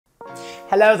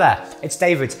Hello there, it's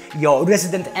David, your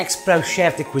resident expert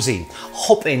chef de cuisine.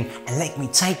 Hop in and let me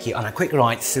take you on a quick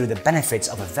ride through the benefits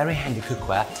of a very handy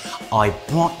cookware I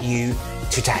brought you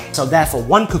today. So therefore,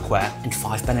 one cookware and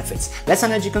 5 benefits. Less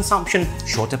energy consumption,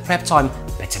 shorter prep time,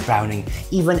 better browning,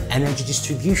 even energy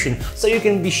distribution, so you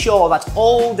can be sure that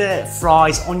all the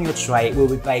fries on your tray will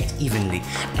be baked evenly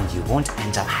and you won't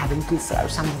end up having to throw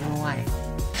some of them away.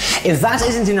 If that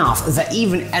isn't enough, the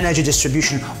even energy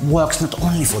distribution works not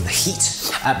only for the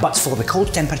heat, but for the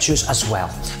cold temperatures as well.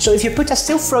 So if you put a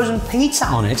still frozen pizza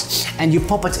on it and you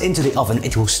pop it into the oven,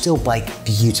 it will still bake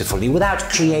beautifully without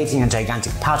creating a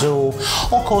gigantic puddle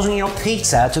or causing your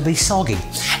pizza to be soggy.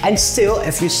 And still,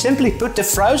 if you simply put the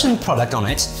frozen product on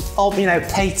it, or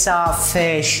pizza,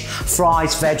 fish,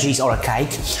 fries, veggies or a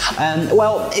cake,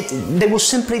 they will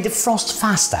simply defrost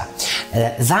faster.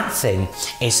 That thing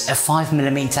is a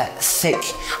 5mm thick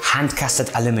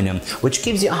hand-casted aluminum, which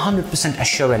gives you 100%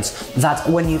 assurance that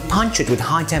when you punch it with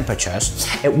high temperatures,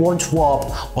 it won't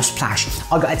warp or splash.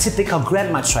 I've got a typical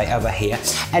grandma tray over here,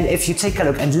 and if you take a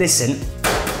look and listen,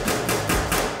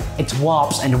 it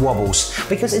warps and wobbles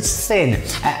because it's thin.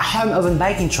 A home oven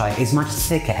baking tray is much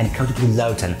thicker and coated with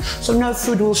Lotan, so no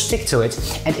food will stick to it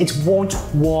and it won't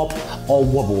warp or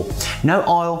wobble. No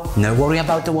oil, no worry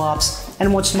about the warps,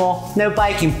 and what's more, no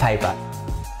baking paper.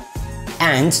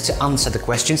 And to answer the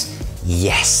questions,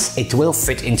 yes, it will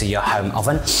fit into your home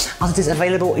oven, as it is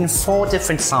available in 4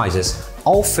 different sizes,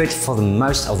 all fit for the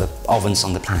most of the ovens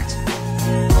on the planet.